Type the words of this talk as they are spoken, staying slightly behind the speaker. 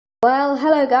Well,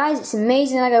 hello guys, it's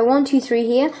Ninjago123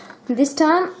 here. This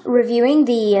time, reviewing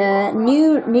the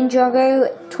new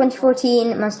Ninjago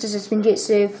 2014 Masters of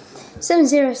Spinjitzu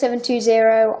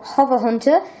 70720 Hover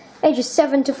Hunter, ages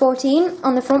 7 to 14.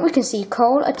 On the front we can see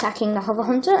Cole attacking the Hover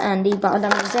Hunter and the Battle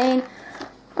Damage Zane.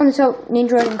 On the top,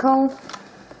 Ninjago and Cole.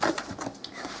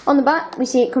 On the back, we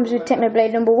see it comes with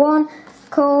Technoblade number 1,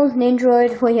 Cole,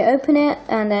 Ninjago, where you open it,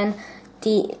 and then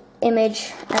the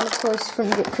image, and of course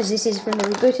because this is from the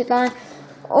rebooted line,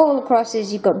 all across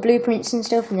is you've got blueprints and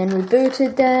stuff, and then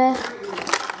rebooted there,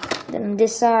 then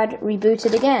this side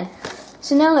rebooted again.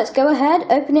 So now let's go ahead,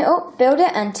 open it up, build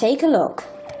it, and take a look.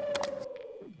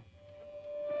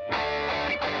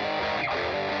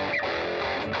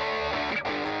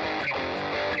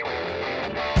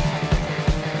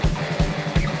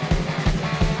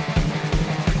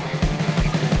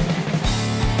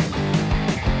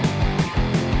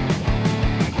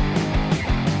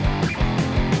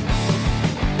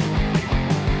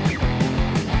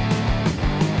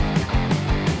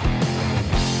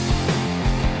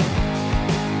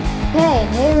 Okay,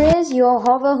 here is your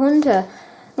Hover Hunter.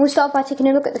 We'll start by taking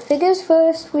a look at the figures.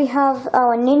 First, we have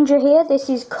our ninja here. This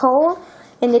is Cole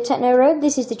in the Techno Robe.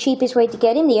 This is the cheapest way to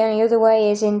get him. The only other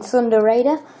way is in Thunder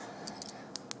Raider.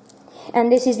 And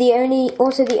this is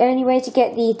also the only way to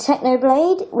get the Techno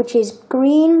Blade, which is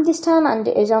green this time, and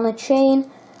it is on a chain.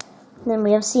 And then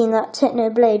we have seen that Techno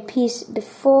Blade piece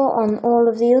before on all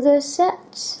of the other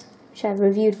sets, which I've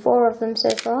reviewed 4 of them so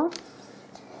far.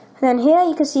 Then here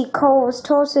you can see Cole's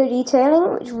torso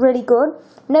detailing, which is really good.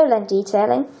 No length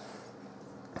detailing.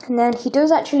 And then he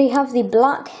does actually have the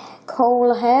black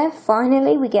Cole hair.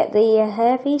 Finally, we get the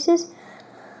hair pieces.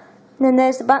 And then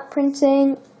there's the back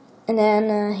printing. And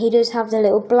then he does have the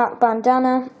little black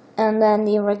bandana. And then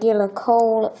the regular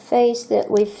Cole face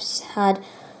that we've had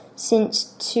since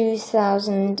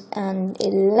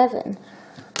 2011.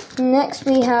 Next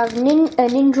we have a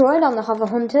Ninjago on the Hover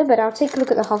Hunter, but I'll take a look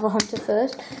at the Hover Hunter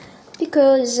first,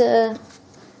 because as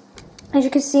you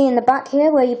can see in the back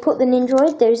here where you put the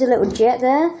Ninjago, there's a little jet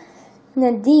there, and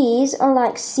then these are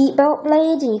like seatbelt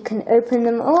blades, and you can open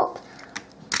them up,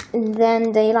 and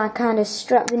then they like kind of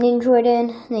strap the Ninjago in,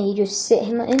 and then you just sit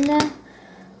him in there.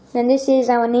 Then this is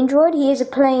our Ninjago. He is a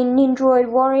plain Ninjago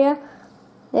warrior.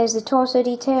 There's the torso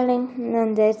detailing, and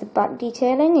then there's the back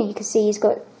detailing, and you can see he's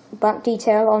got back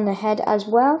detail on the head as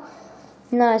well.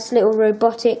 Nice little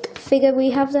robotic figure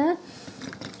we have there.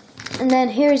 And then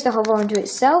here is the Hover Hunter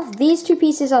itself. These 2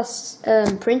 pieces are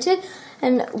printed,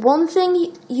 and one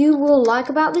thing you will like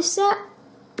about this set,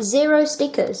 0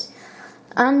 stickers,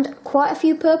 and quite a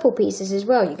few purple pieces as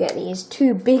well. You get these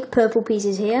 2 big purple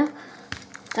pieces here,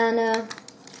 and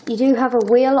you do have a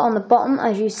wheel on the bottom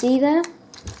as you see there,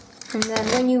 and then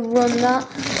when you run that,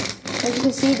 as you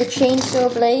can see, the chainsaw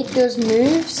blade does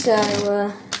move, so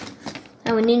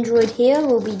our Ninjago here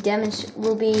will be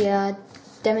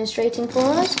demonstrating for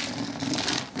us.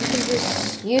 You can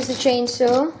just use the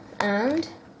chainsaw and,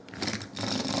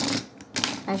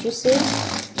 as you see,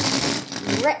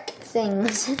 wreck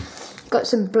things. Got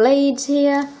some blades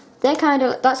here.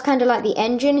 That's kind of like the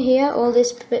engine here. All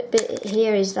this bit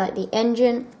here is like the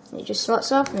engine. It just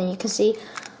slots off, and then you can see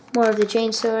more of the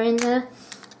chainsaw in there.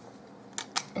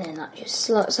 And then that just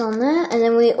slots on there. And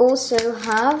then we also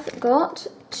have got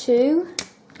 2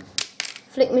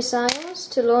 flick missiles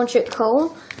to launch at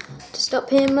Cole to stop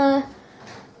him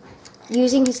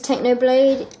using his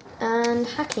Technoblade and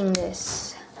hacking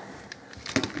this.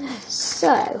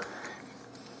 So,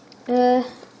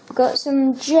 got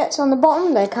some jets on the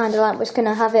bottom. They're kind of like what's going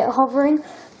to have it hovering,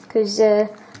 because in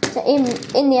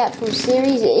the actual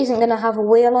series it isn't going to have a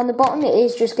wheel on the bottom. It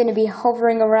is just going to be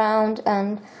hovering around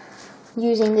and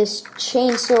using this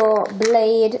chainsaw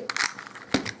blade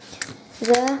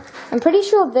there. I'm pretty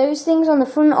sure those things on the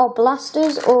front are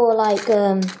blasters or like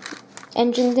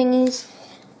engine thingies.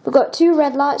 We've got 2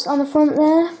 red lights on the front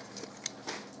there,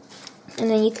 and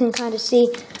then you can kind of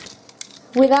see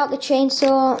without the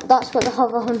chainsaw, that's what the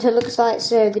Hover Hunter looks like.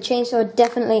 So the chainsaw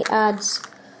definitely adds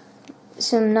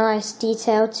some nice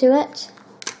detail to it.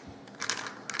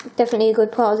 Definitely a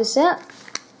good part of the set,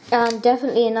 and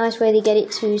definitely a nice way to get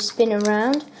it to spin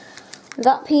around.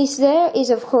 That piece there is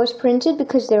of course printed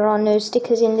because there are no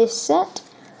stickers in this set.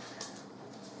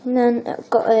 And then I've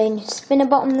got a spinner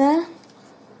bottom there.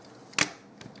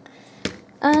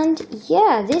 And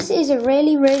yeah, this is a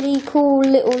really cool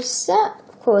little set.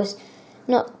 Of course,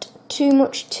 not too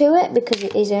much to it because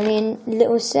it is only a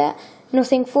little set.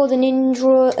 Nothing for the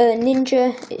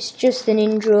ninja, it's just the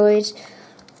Ninjagoids,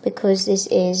 because this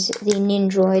is the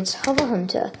Ninjagoids Hover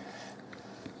Hunter.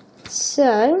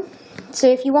 So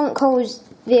if you want Cole's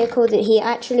vehicle that he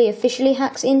actually officially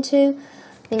hacks into,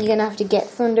 then you're going to have to get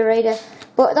Thunder Raider.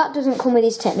 But that doesn't come with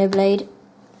his Technoblade,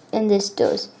 and this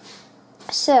does.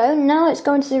 So, now let's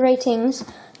go into the ratings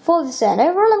for the set. And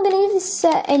overall, I'm going to give this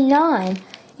set a 9.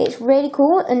 It's really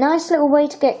cool. A nice little way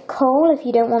to get Cole if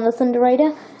you don't want the Thunder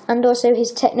Raider, and also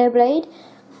his Technoblade,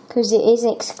 because it is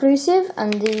exclusive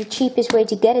and the cheapest way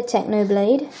to get a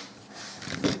Technoblade.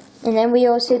 And then we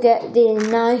also get the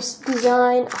nice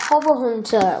design Hover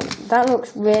Hunter. That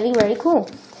looks really, really cool.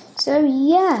 So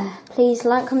yeah, please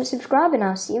like, comment, subscribe, and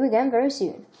I'll see you again very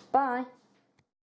soon. Bye.